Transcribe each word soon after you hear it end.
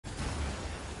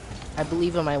I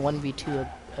believe in my 1v2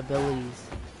 abilities.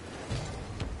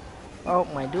 Oh,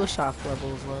 my dual shock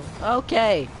level is low.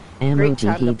 Okay. Great Emoji,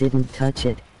 time he to... didn't touch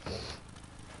it.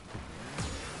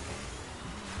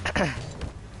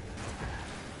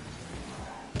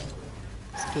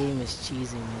 This game is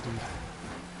cheesing me, dude.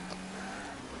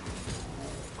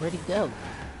 Where'd he go?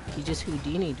 He just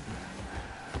Houdini'd me.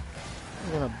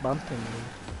 I'm gonna bump him, dude.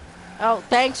 Oh,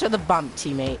 thanks for the bump,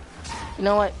 teammate. You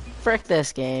know what? Frick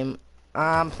this game.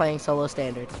 I'm playing solo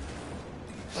standard.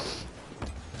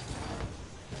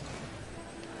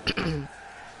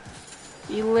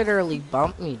 He literally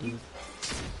bumped me, dude.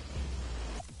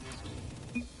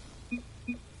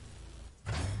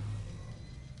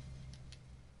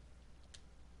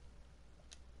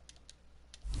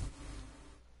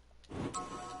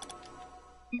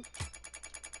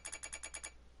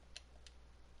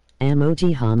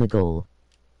 Emoji Hamagol.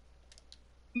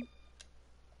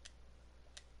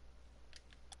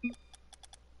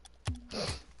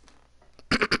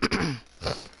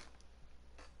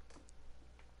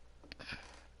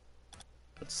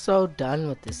 So done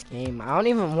with this game. I don't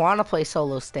even want to play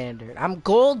solo standard. I'm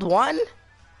gold 1?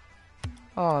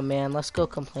 Oh man, let's go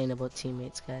complain about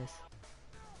teammates, guys.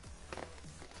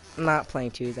 I'm not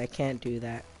playing twos. I can't do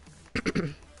that.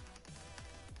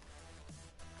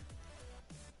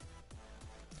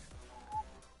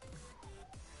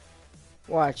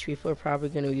 Watch, people are probably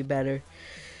going to be better.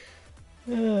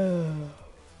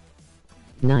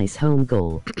 Nice home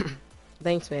goal.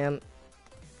 Thanks, man.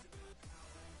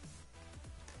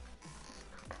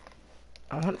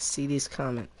 I want to see these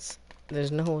comments.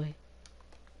 There's no way.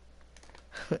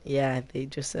 Yeah, they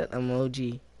just said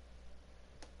emoji.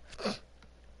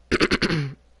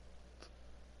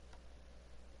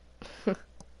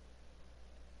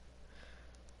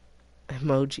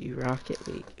 Emoji Rocket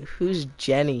League. Who's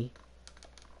Jenny?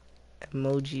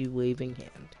 Emoji waving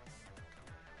hand.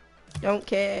 Don't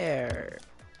care.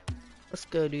 Let's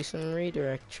go do some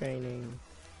redirect training.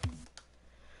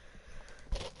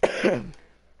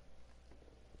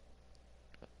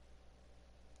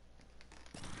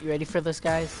 You ready for this,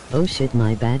 guys? Oh shit,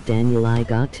 my bad, Daniel, I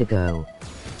got to go.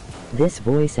 This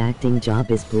voice acting job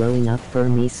is blowing up for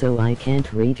me, so I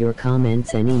can't read your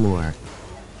comments anymore.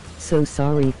 So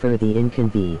sorry for the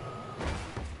inconvenience.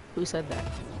 Who said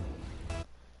that?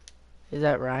 Is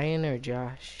that Ryan or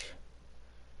Josh?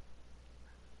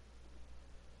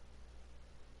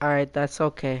 Alright, that's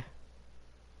okay.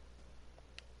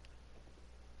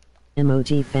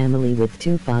 Emoji family with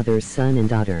 2 fathers, son and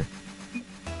daughter.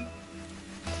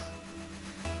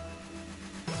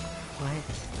 What?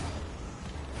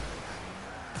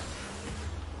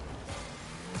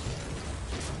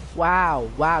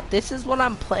 Wow, this is what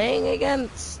I'm playing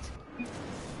against?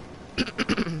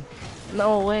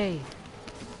 No way.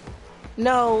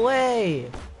 No way.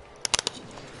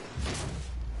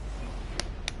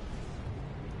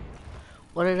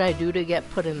 What did I do to get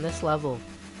put in this level?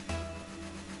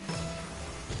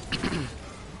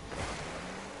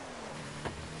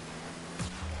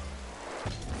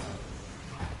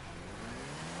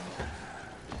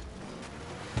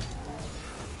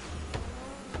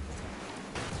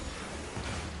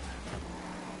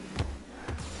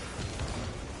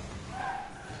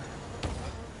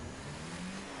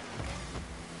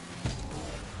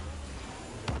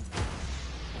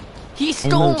 He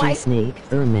stole Emoji my... snake,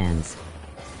 Ermans.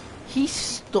 He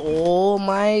stole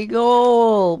my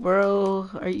goal, bro.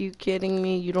 Are you kidding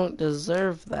me? You don't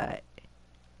deserve that.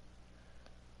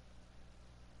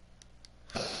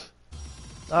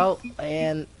 Oh,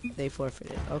 and they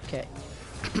forfeited. Okay.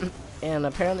 And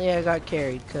apparently I got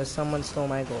carried because someone stole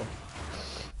my goal.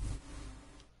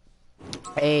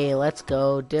 Hey, let's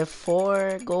go. Div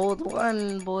 4, gold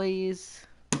 1, boys.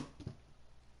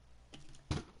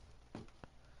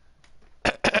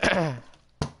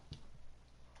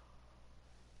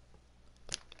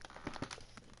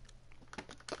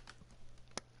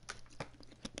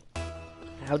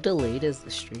 How delayed is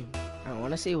the stream? I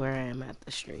want to see where I am at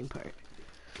the stream part.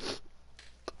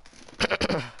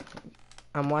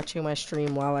 I'm watching my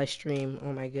stream while I stream.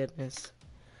 Oh my goodness.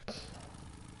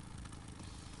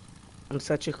 I'm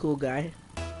such a cool guy.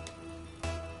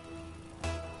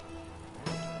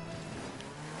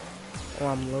 Oh,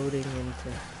 I'm loading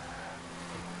into...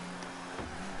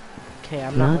 Okay,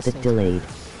 I'm not listening. Not delayed.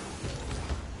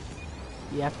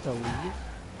 You have to leave? I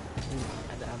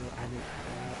don't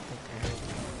think I heard you.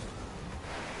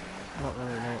 I don't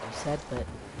really know what you said, but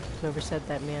whoever said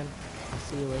that, man, I'll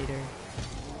see you later.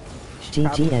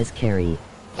 GGS carry.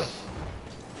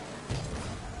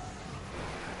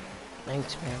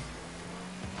 Thanks, man.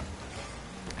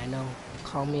 I know.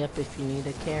 Call me up if you need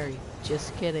a carry.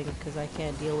 Just kidding, because I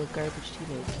can't deal with garbage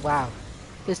teammates. Wow.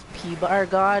 This P-Bar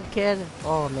God kid,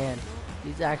 oh man.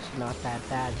 He's actually not that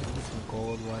bad. He needs some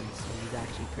gold ones, so he's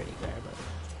actually pretty garbage.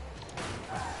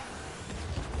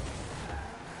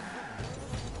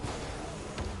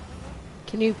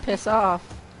 Can you piss off?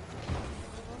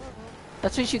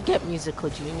 That's what you get, Musical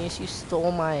Genius. You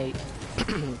stole my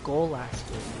goal last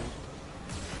game.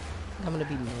 I'm gonna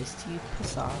be nice to you.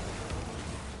 Piss off.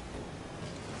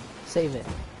 Save it.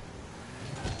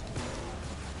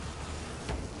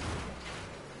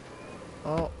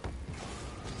 Oh.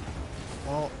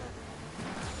 Oh.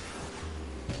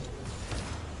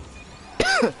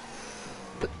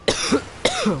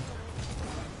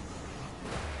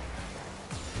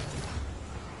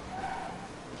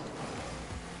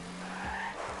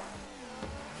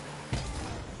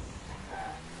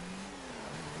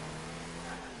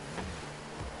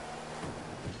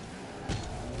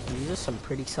 These are some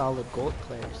pretty solid gold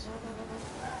players.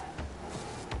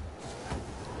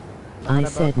 I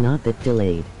said not that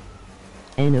delayed.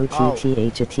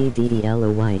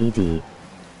 NOTTHATDELOYED.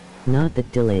 Not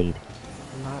that delayed.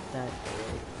 Not that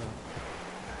delayed.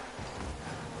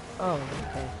 No. Oh,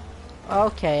 okay.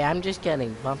 Okay, I'm just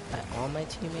getting bumped by all my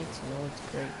teammates. You know, it's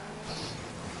great.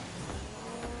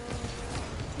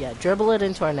 Yeah, dribble it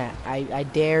into our net. I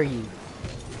dare you.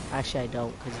 Actually, I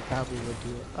don't, because you probably would do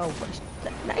it. Oh,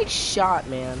 nice shot,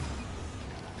 man.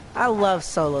 I love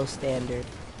solo standard.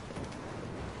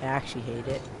 I actually hate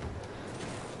it.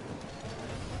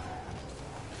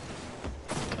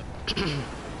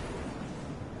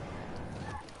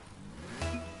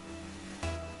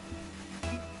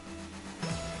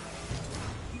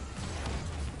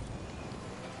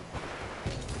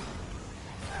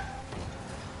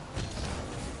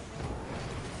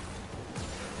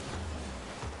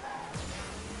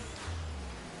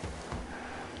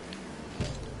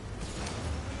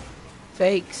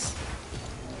 Fakes.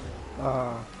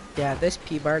 Yeah, this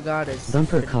P-Bar God is...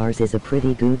 Bumper Cars is a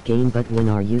pretty good game, but when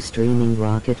are you streaming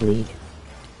Rocket League?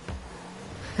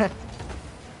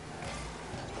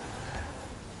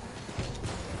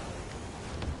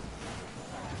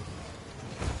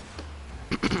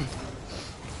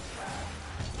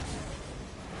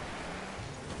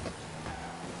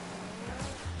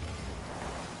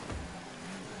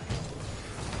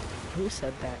 Who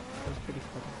said that? That was pretty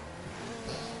funny.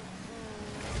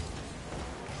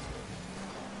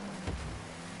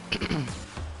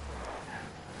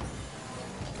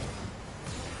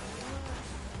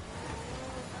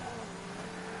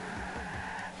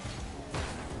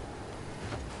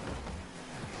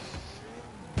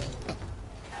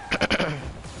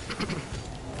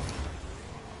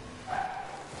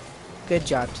 Good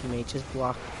job, teammate. Just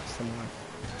block someone.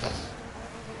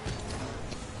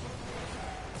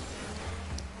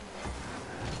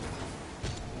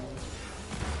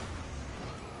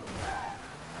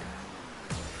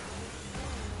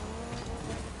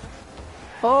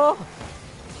 Oh!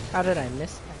 How did I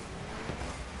miss that?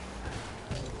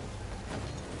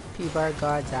 P-Bar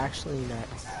God's actually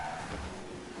nuts.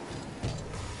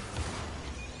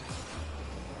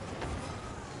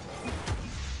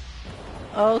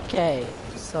 Okay,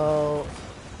 so...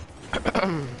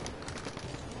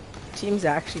 team's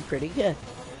actually pretty good.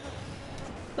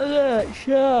 Look at that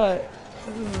shot!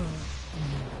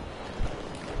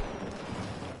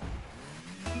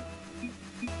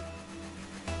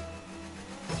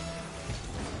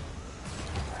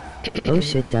 Oh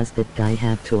shit, does that guy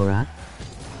have Torah?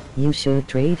 You should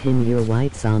trade him your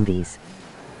white zombies.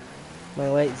 My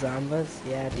white zombas?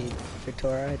 Yeah, dude. For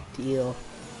Torah, deal.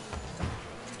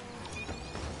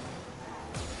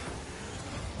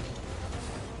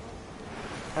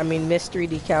 I mean, mystery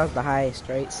decal's the highest,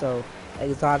 right? So,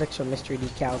 exotics or mystery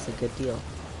decal's a good deal.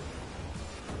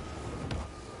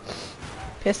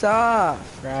 Piss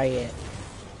off, Riot.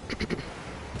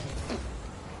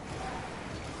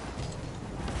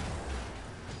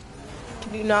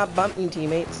 Can you not bump me,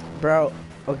 teammates? Bro,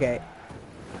 okay.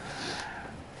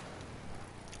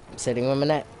 I'm sitting with my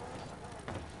net.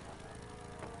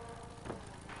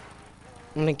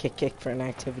 I'm gonna get kicked for an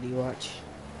activity watch.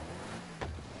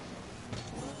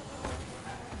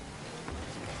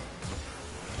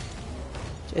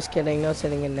 Just kidding, no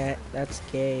sitting in net. That's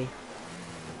gay.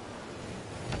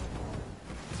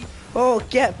 Oh,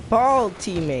 get balled,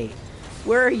 teammate.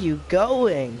 Where are you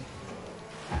going?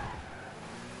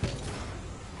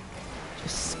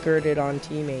 Just skirted on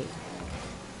teammate.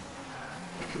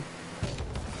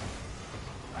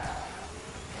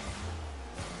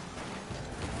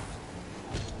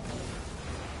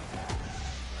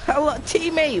 Hello,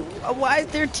 teammate. Why is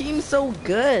their team so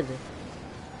good?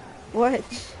 What?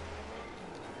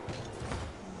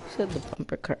 said the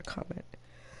bumper car comment.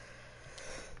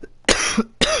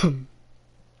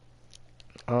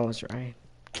 Oh, I was right.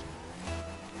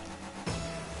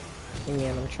 Hey,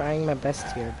 man, I'm trying my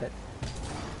best here, but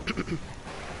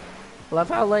love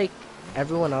how like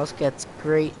everyone else gets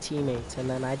great teammates and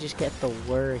then I just get the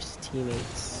worst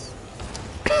teammates.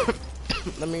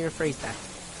 Let me rephrase that.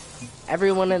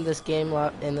 Everyone in this game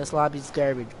in this lobby is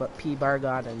garbage, but P Bar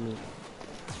God and me.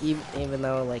 Even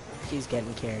though like he's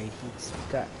getting carried, he's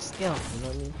got skill. You know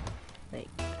what I mean? Like,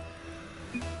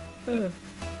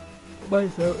 my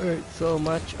throat hurts so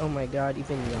much. Oh my god,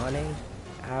 even yawning.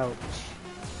 Ouch.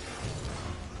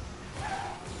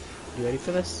 You ready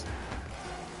for this?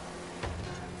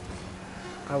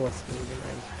 I wasn't even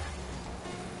ready.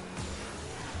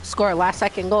 Score, last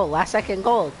second goal, last second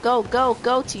goal. Go, go,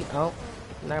 go team. Oh,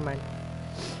 never mind.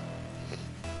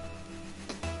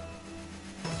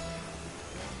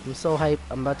 I'm so hyped.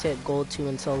 I'm about to hit goal 2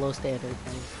 in solo standard,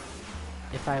 guys.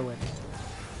 If I win.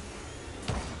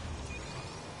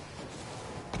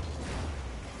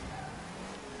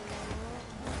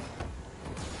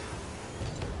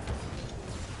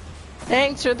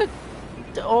 Thanks for the...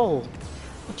 Oh.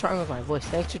 What's wrong with my voice?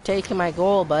 Thanks for taking my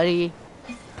goal, buddy.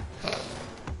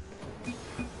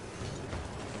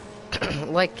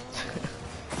 Like,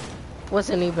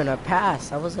 wasn't even a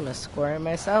pass. I was gonna score it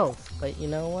myself. But you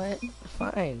know what?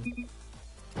 Fine.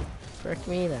 Frick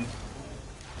me then.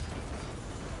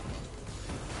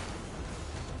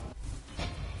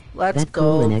 Let's That go.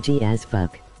 cool and edgy as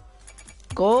fuck.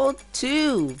 Goal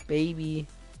 2, baby.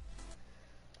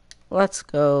 Let's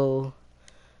go.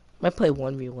 Might play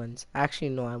 1v1s. Actually,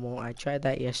 no, I won't. I tried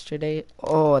that yesterday.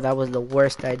 Oh, that was the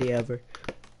worst idea ever.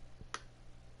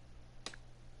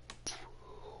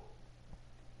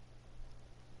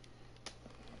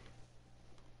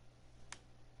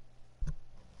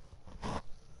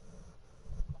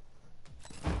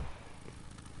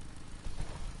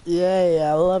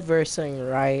 Yeah, I love versing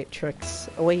Riot Tricks.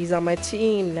 Oh wait, he's on my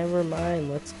team. Never mind.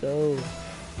 Let's go.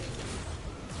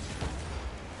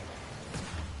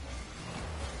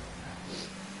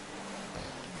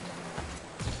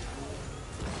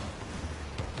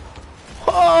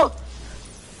 Oh!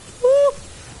 Woo!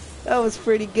 That was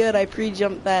pretty good. I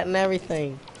pre-jumped that and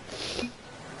everything.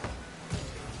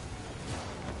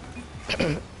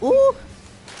 Ooh!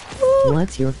 Ooh!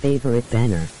 What's your favorite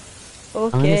banner?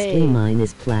 Okay. Honestly, mine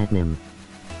is platinum.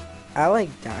 I like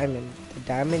diamond. The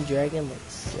diamond dragon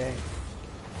looks sick.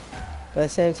 But at the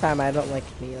same time, I don't like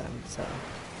any of them, so.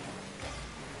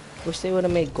 Wish they would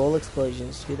have made goal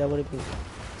explosions, dude. That would have been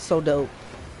so dope.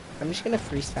 I'm just gonna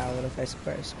freestyle it. If I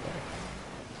score, I score.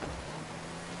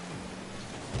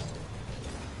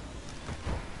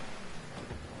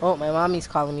 Oh, my mommy's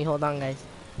calling me. Hold on, guys.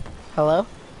 Hello?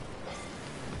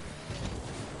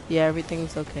 Yeah,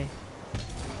 everything's okay.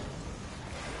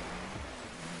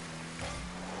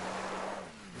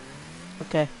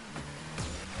 Okay.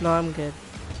 No, I'm good.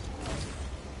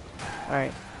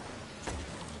 Alright.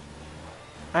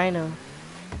 I know.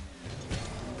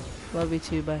 Love you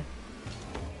too, bye.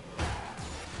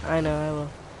 I know, I will.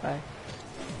 Bye.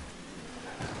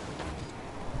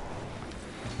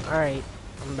 Alright,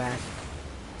 I'm back.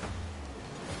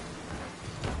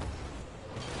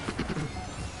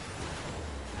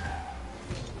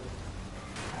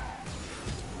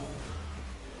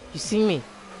 You see me.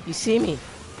 You see me.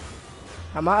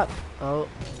 I'm up. Oh,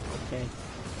 okay.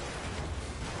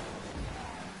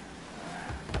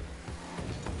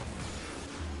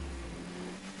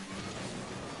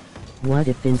 What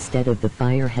if instead of the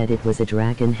fire head it was a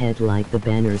dragon head like the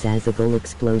banners as a goal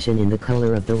explosion in the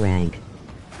color of the rank?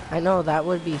 I know, that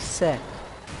would be sick.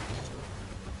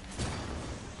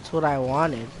 That's what I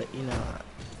wanted, but you know.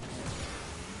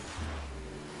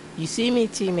 You see me,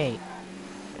 teammate.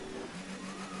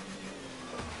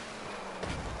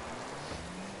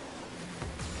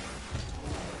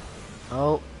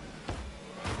 Oh.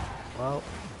 Well.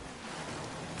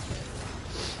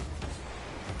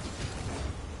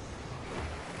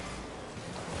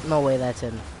 No way that's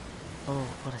in. Oh,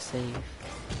 what a save.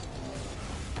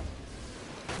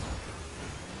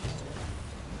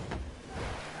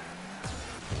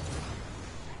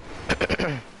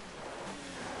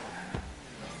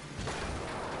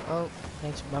 Oh,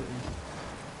 thanks for bumping me.